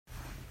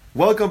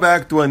Welcome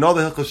back to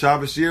another Hilchos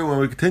Shabbos Shiur, when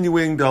we're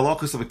continuing the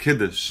halachos of a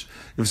Kiddush.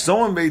 If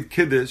someone made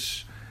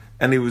Kiddush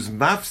and he was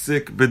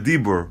mafsik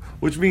bedibur,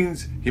 which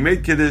means he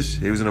made Kiddush,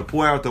 he was going to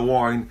pour out the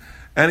wine,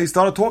 and he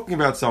started talking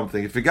about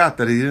something. He forgot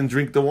that he didn't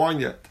drink the wine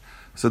yet.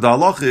 So the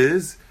halacha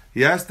is,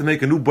 he has to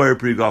make a new bayer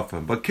pri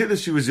gafen. But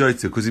Kiddush he was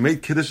yaitze, because he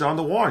made Kiddush on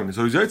the wine.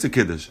 So he was yaitze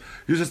Kiddush.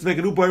 He was just to make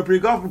a new bayer pri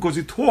gafen, because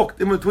he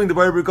talked in between the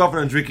bayer pri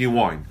gafen and drinking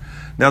wine.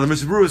 Now the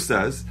Mishnah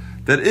says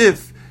that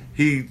if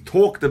he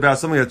talked about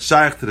something that's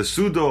shaykh to the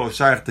Suda or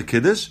shaykh to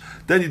Kiddush,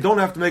 then you don't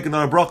have to make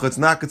another bracha. It's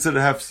not considered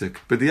hefsek.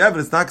 But the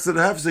evidence is not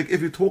considered hefsek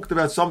if you talked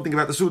about something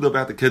about the Suda,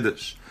 about the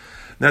Kiddush.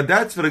 Now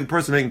that's for the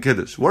person making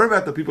Kiddush. What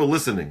about the people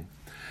listening?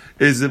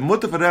 Is it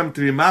mutter for them to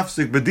be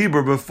mafsik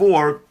b'dibur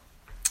before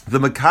the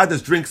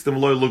Mekadesh drinks the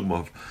Maloi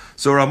Lugmav?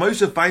 So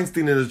Ramosha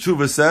Feinstein in the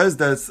Tshuva says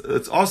that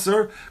it's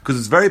osir, because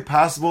it's very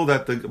possible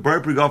that the Bar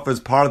Pri Gafa is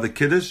part of the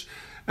Kiddush,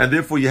 and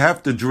therefore you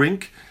have to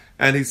drink.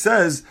 And he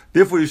says,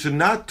 therefore, you should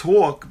not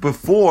talk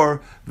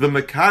before the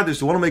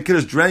Mekadesh. You want to make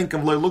Kiddush, drank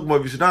and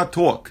Lugmav, you should not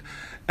talk.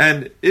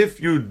 And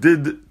if you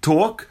did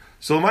talk,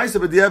 so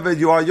L'maisa b'diavad,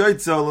 you are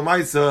Yoitza,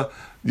 L'maisa,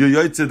 you're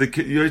Yoitza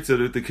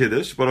the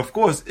Kiddush. But of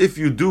course, if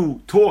you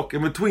do talk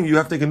in between, you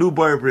have to take a new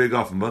Bayer Pri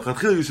Gafen. But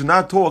Chatchil, you should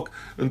not talk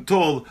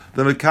until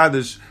the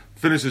Mekadesh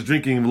finishes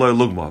drinking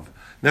Lugmav.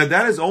 Now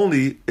that is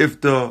only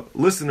if the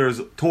listeners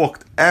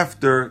talked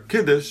after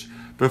Kiddush,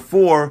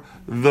 before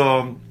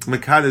the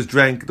Mekadesh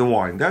drank the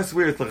wine. That's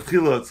where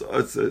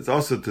it's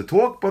also to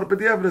talk, but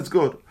the evidence is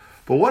good.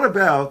 But what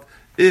about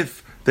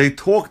if they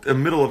talked in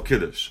the middle of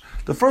Kiddush?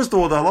 The first of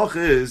all, the halacha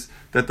is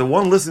that the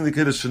one listening to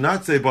Kiddush should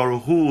not say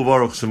Baruch Hu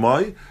Baruch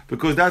Shemai,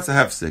 because that's a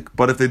hefsek.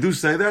 But if they do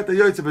say that, they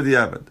yoytze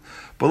b'diavad.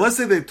 But let's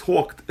say they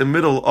talked in the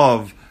middle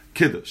of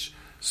Kiddush.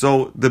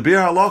 So the Bir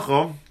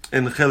Halacha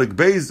in Chelik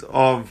Beis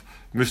of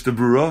Mishnah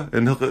Brura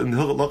in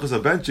Hilchos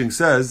HaBenching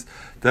says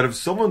that if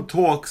someone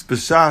talks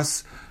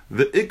b'shas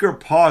the ikar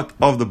part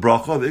of the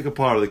bracha, the ikar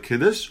part of the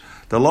Kiddush,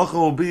 the halacha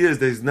will be is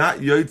there's not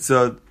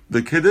yoytza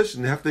the Kiddush,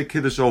 and they have to take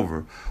Kiddush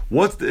over.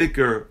 What's the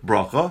ikar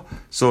bracha?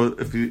 So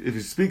if he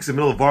speaks in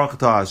the middle of Baruch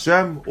Atah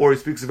Hashem, or he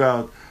speaks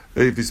about,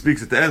 if he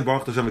speaks at the end,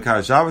 Baruch Atah Hashem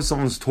V'Kar Shabbos,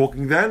 someone's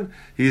talking then,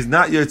 he's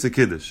not yoytza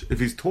Kiddush. If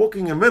he's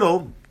talking in the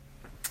middle,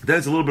 then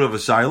it's a little bit of a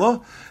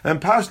shaila. And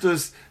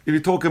pashtus, if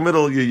you talk in the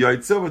middle, you're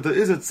yaitza, but there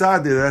is a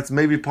tzadi that's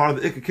maybe part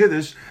of the ikar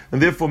Kiddush,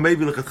 and therefore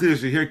maybe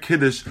l'chatchila you hear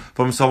Kiddush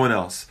from someone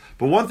else.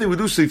 But one thing we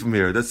do see from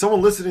here, that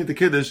someone listening to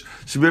Kiddush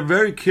should be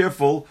very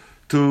careful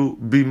to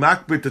be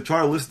makbid, to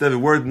try to listen to every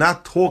word,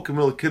 not talk in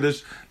the middle of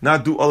Kiddush,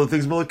 not do other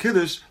things in the middle of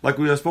Kiddush, like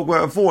we spoke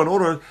about before, in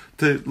order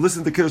to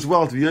listen to Kiddush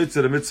well, to be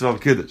yaitza the mitzvah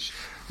of Kiddush.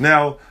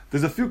 Now,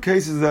 there's a few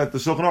cases that the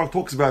Shulchan Aruch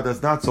talks about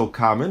that's not so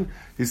common.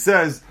 He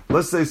says,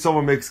 let's say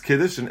someone makes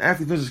Kiddush, and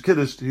after he finishes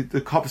Kiddush,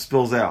 the cup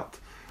spills out.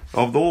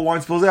 Of the old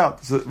wine spills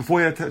out, so before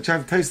he had a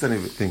chance to taste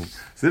anything.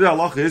 So the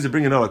halacha is, you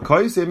bring another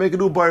kais, they make a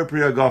new Bayer Pri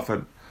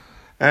Gafen.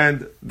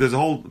 And there's a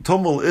whole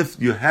tumble if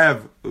you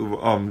have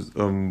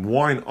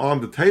wine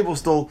on the table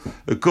still.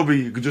 It could be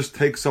you could just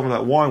take some of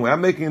that wine without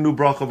making a new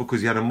bracha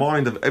because you had a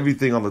mind of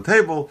everything on the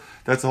table.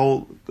 That's a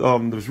whole, the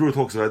Mishmur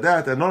talks about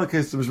that. And another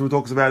case the Mishmur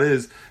talks about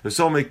is if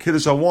someone makes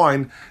Kiddush on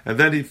wine and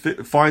then he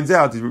finds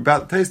out, he's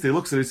about to taste it, he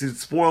looks at it, he sees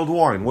it's spoiled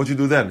wine. What'd you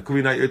do then? Could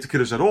be not yet to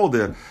Kiddush at all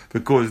there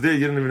because there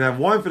you didn't even have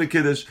wine for the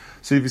Kiddush.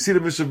 So if you see the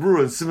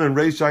Mishmur and Simon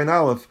Reish Ayin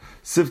Aleph,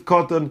 Sif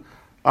Kotan,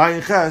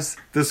 Ayin Ches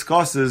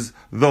discusses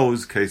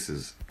those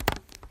cases.